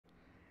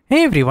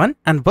Hey everyone,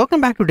 and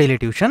welcome back to Daily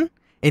Tuition.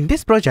 In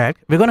this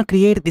project, we're going to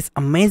create this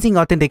amazing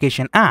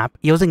authentication app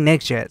using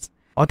Next.js.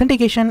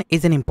 Authentication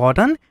is an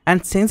important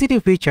and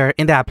sensitive feature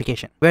in the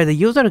application, where the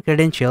user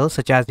credentials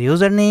such as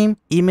username,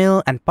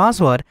 email, and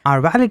password are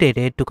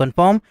validated to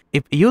confirm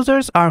if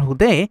users are who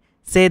they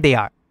say they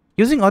are.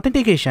 Using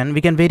authentication,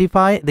 we can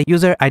verify the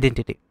user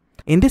identity.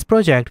 In this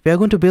project, we are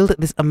going to build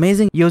this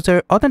amazing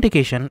user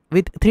authentication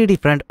with 3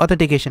 different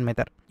authentication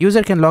methods.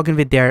 User can log in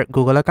with their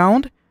Google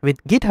account,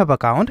 with GitHub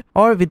account,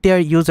 or with their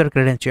user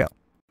credential.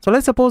 So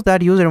let's suppose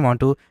that user want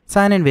to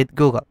sign in with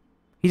Google.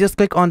 You just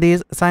click on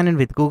this sign in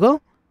with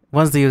Google.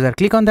 Once the user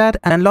click on that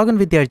and log in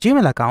with their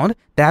Gmail account,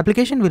 the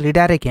application will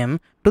redirect him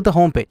to the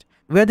home page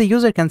where the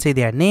user can see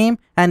their name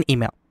and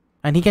email,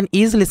 and he can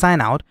easily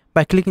sign out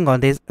by clicking on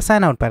this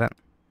sign out button.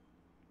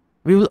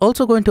 We will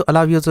also going to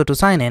allow user to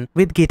sign in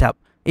with GitHub.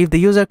 If the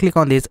user click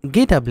on this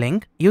GitHub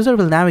link, user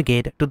will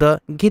navigate to the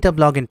GitHub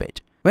login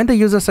page. When the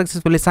user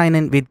successfully sign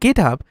in with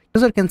GitHub,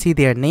 user can see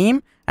their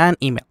name and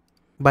email.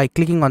 By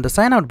clicking on the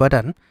sign out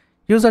button,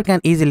 user can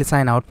easily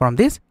sign out from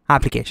this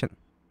application.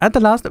 At the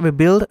last, we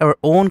build our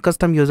own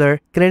custom user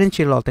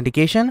credential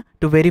authentication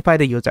to verify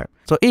the user.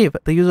 So if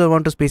the user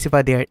want to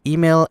specify their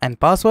email and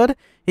password,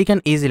 he can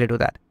easily do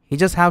that. You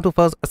just have to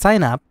first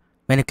sign up.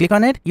 When you click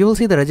on it, you will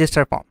see the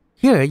register form.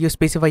 Here you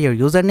specify your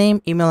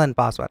username, email, and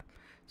password.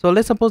 So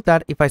let's suppose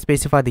that if I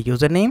specify the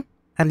username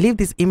and leave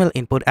this email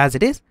input as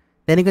it is,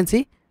 then you can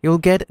see you will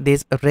get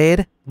this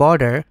red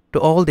border to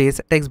all these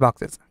text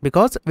boxes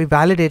because we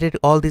validated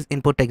all these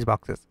input text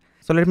boxes.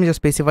 So let me just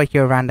specify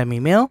here random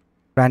email,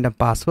 random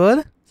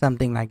password,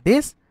 something like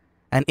this.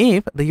 And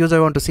if the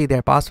user want to see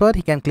their password,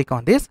 he can click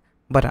on this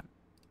button.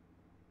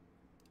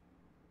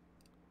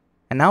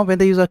 And now when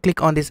the user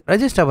click on this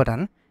register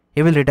button,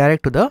 he will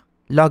redirect to the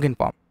login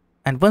form.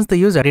 And once the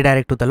user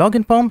redirect to the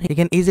login form, he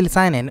can easily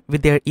sign in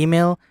with their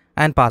email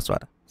and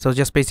password. So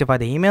just specify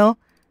the email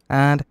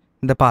and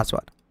the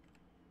password.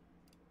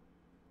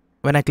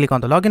 When I click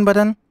on the login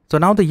button, so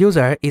now the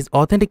user is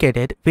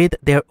authenticated with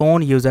their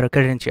own user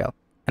credential.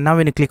 And now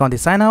when you click on the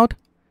sign out,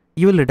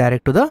 you will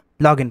redirect to the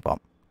login form.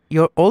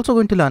 You're also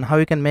going to learn how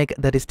you can make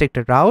the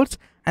restricted routes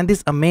and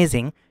this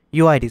amazing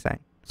UI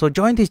design. So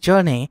join this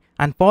journey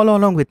and follow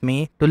along with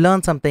me to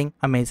learn something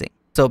amazing.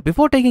 So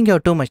before taking your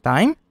too much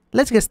time,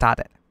 let's get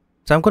started.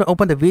 So I'm going to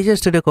open the Visual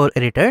Studio Code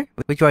editor,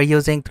 which we are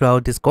using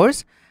throughout this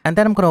course. And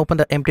then I'm going to open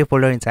the empty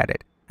folder inside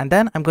it. And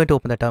then I'm going to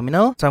open the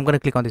terminal. So I'm going to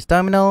click on this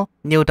terminal,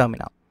 new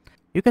terminal.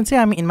 You can see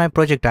I'm in my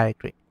project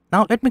directory.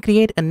 Now let me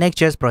create a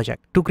Next.js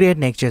project. To create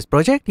Next.js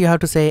project, you have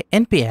to say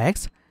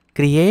npx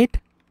create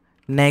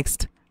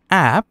next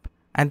app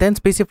and then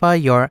specify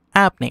your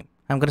app name.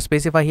 I'm going to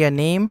specify here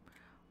name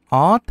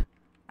auth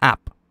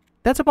app.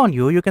 That's upon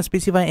you. You can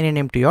specify any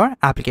name to your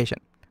application.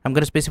 I'm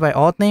going to specify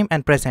auth name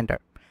and press enter.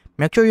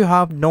 Make sure you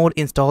have Node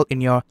installed in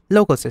your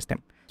local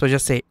system. So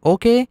just say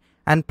OK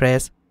and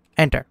press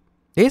enter.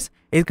 This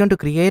is going to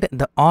create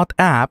the auth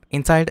app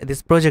inside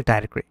this project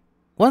directory.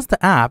 Once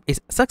the app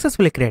is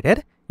successfully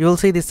created, you will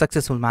see this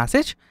successful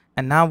message.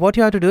 And now what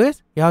you have to do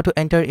is you have to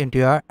enter into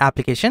your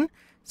application.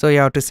 So you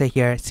have to say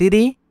here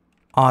cd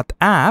auth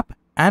app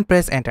and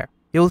press enter.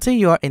 You will see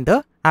you are in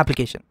the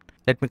application.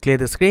 Let me clear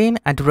the screen,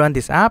 and to run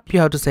this app, you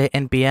have to say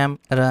npm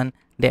run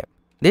dev.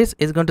 This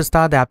is going to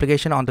start the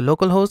application on the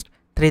localhost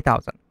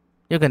 3000.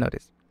 You can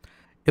notice.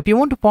 If you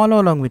want to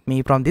follow along with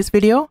me from this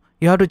video,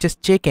 you have to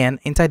just check in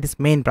inside this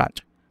main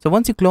branch. So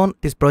once you clone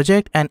this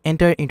project and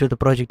enter into the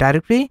project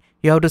directory,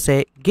 you have to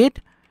say git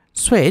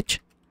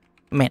switch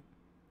main.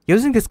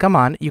 Using this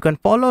command, you can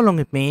follow along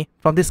with me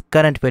from this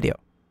current video.